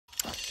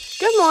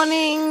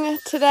morning.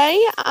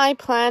 Today I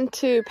plan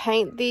to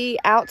paint the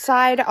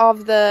outside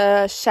of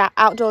the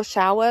outdoor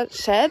shower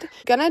shed.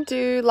 Gonna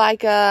do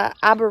like a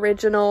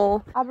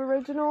aboriginal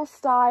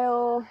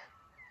style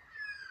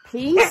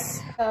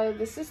piece. So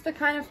this is the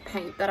kind of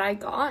paint that I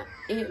got.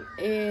 It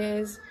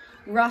is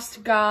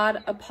Rust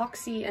Guard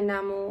epoxy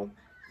enamel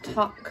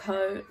top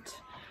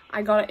coat.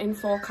 I got it in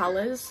 4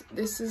 colors.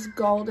 This is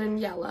golden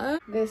yellow,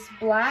 this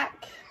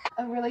black,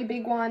 a really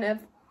big one of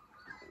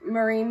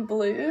marine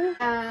blue,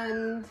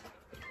 and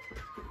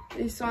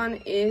this one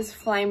is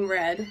flame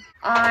red.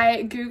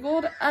 I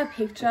googled a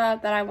picture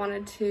that I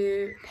wanted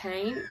to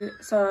paint,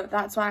 so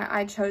that's why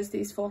I chose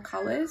these 4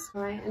 colors.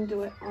 Try and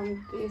do it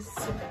on this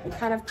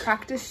kind of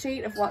practice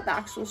sheet of what the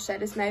actual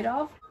shed is made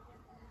of.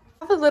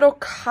 I have a little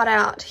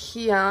cutout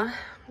here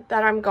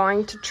that I'm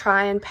going to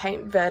try and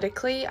paint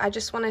vertically. I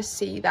just want to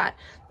see that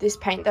this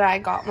paint that I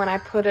got, when I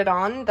put it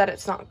on, that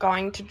it's not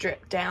going to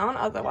drip down,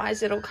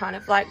 otherwise it'll kind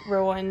of like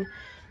ruin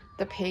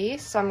the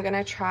piece. So I'm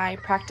gonna try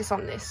practice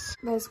on this.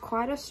 There's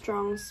quite a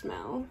strong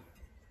smell.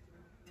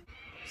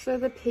 So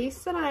the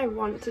piece that I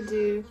want to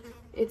do,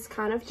 it's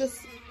kind of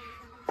just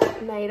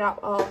made up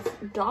of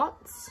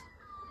dots.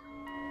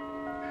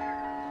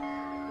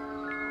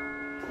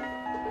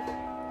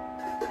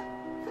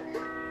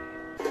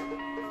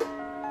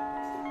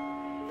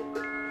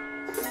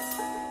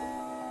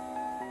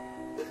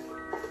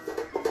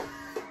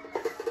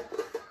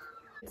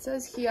 It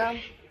says here,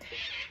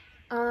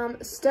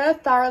 stir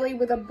thoroughly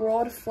with a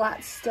broad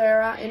flat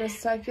stirrer in a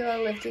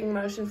circular lifting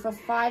motion for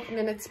 5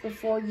 minutes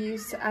before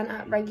use and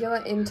at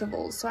regular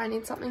intervals. So I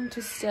need something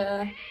to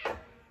stir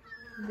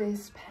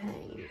this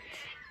paint.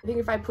 I think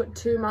if I put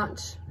too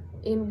much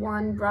in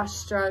one brush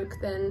stroke,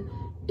 then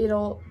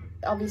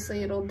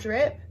obviously it'll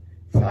drip.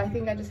 So I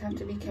think I just have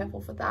to be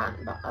careful for that.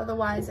 But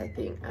otherwise I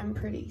think I'm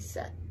pretty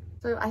set.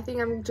 So I think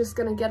I'm just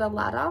gonna get a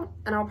ladder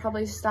and I'll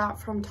probably start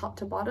from top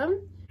to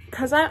bottom.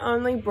 Because I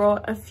only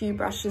brought a few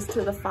brushes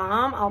to the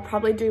farm, I'll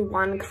probably do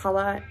one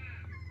color.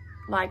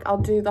 Like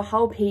I'll do the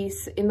whole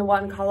piece in the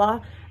one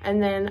color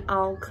and then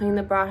I'll clean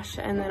the brush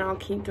and then I'll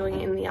keep doing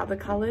it in the other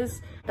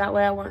colors. That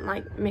way I won't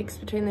like mix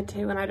between the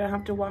two and I don't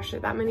have to wash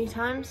it that many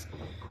times.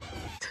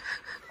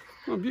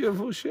 My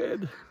beautiful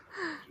shed.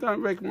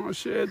 Don't wreck my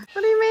shed.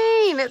 What do you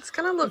mean? It's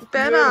gonna look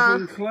better. Beautiful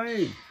and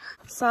clean.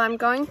 So I'm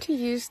going to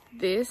use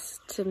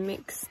this to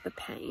mix the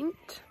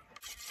paint.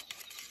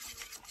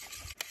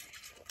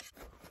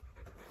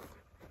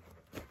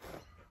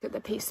 At the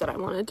piece that I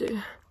want to do.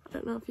 I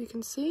don't know if you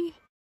can see,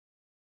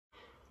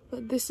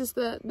 but this is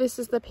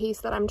the piece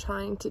that I'm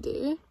trying to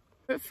do.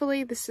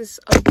 Hopefully this is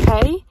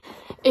okay.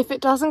 If it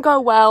doesn't go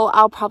well,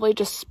 I'll probably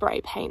just spray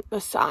paint the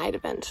side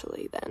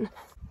eventually then.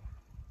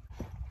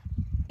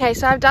 Okay,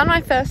 so I've done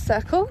my first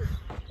circle.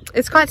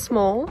 It's quite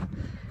small.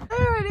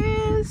 There it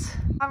is.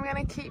 I'm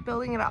gonna keep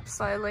building it up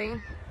slowly.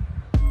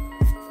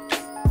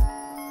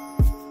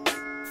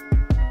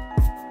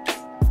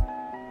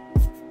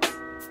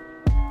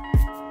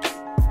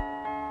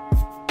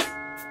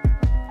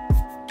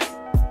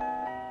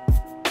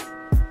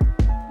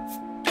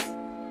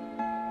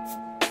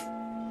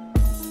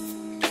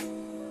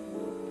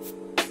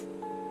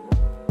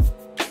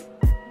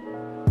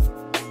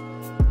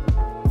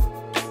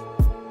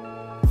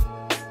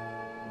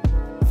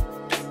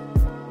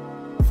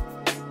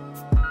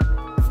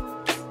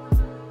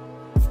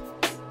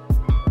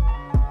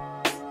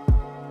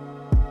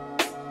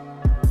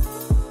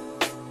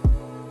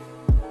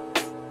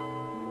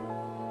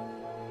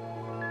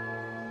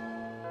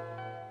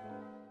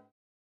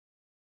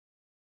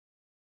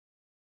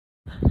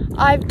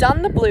 I've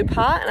done the blue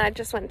part and I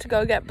just went to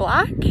go get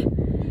black.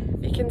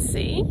 You can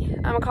see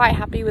I'm quite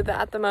happy with it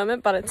at the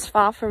moment, but it's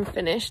far from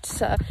finished,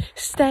 so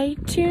stay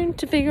tuned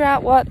to figure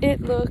out what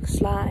it looks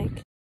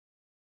like.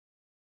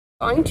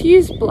 I'm going to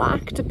use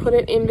black to put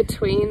it in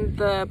between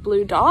the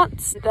blue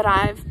dots that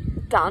I've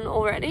done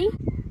already.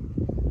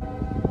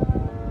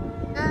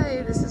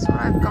 Okay, this is what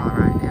I've got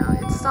right now.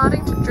 It's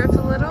starting to drip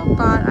a little,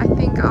 but I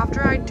think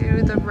after I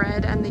do the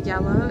red and the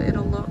yellow,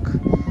 it'll look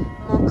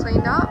more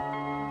cleaned up.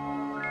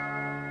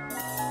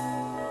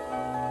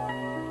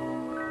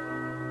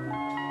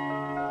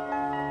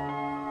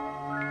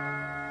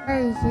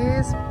 Okay,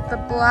 here's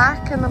the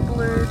black and the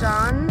blue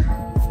done.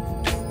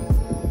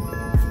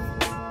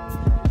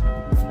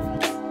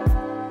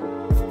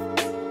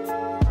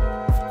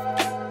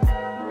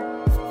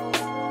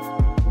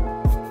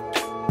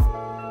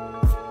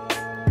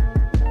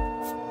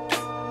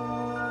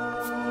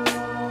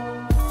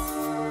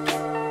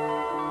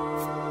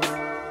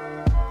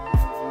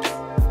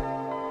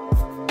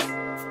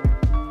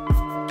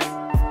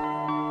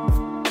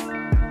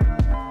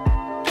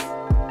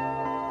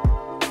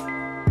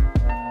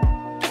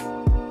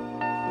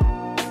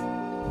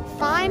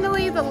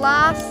 Finally, the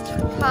last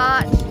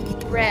part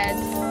red.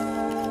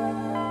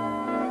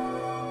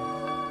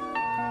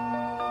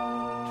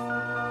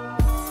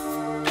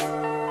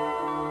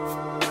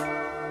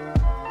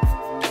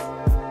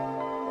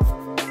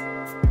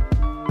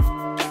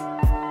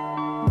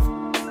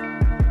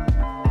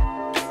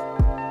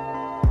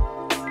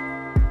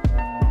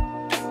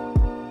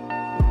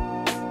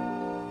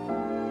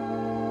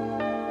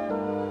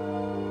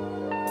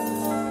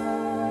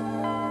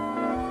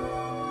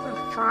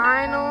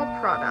 final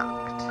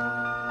product.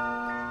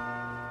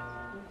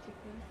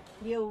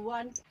 You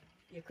want,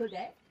 you could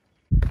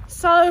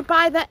So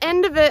by the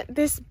end of it,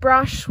 this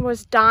brush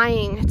was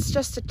dying. It's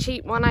just a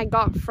cheap one I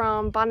got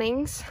from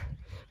Bunnings.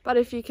 But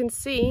if you can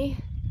see,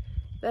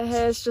 the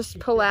hairs just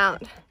pull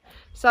out.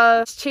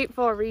 So it's cheap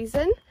for a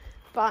reason,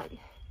 but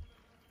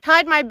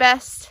tried my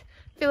best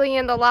filling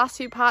in the last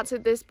few parts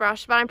with this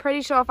brush, but I'm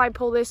pretty sure if I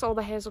pull this, all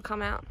the hairs will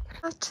come out.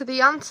 To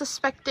the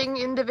unsuspecting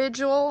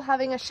individual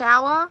having a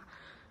shower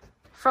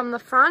from the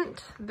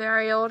front,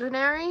 very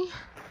ordinary,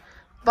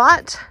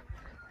 but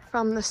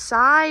from the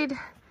side,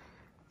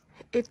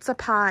 it's a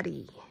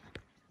party.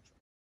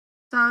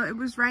 So it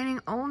was raining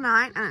all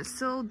night and it's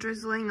still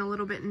drizzling a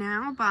little bit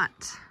now, but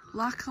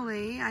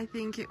luckily I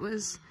think it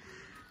was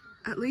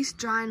at least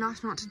dry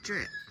enough not to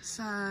drip.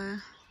 So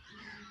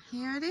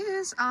here it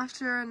is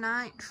after a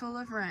night full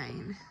of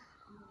rain.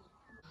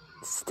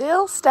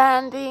 Still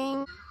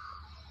standing.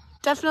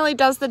 Definitely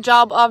does the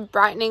job of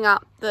brightening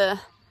up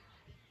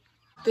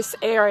this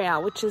area,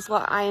 which is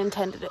what I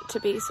intended it to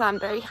be, so I'm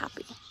very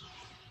happy.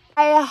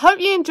 I hope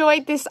you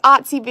enjoyed this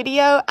artsy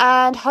video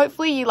and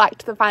hopefully you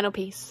liked the final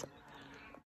piece.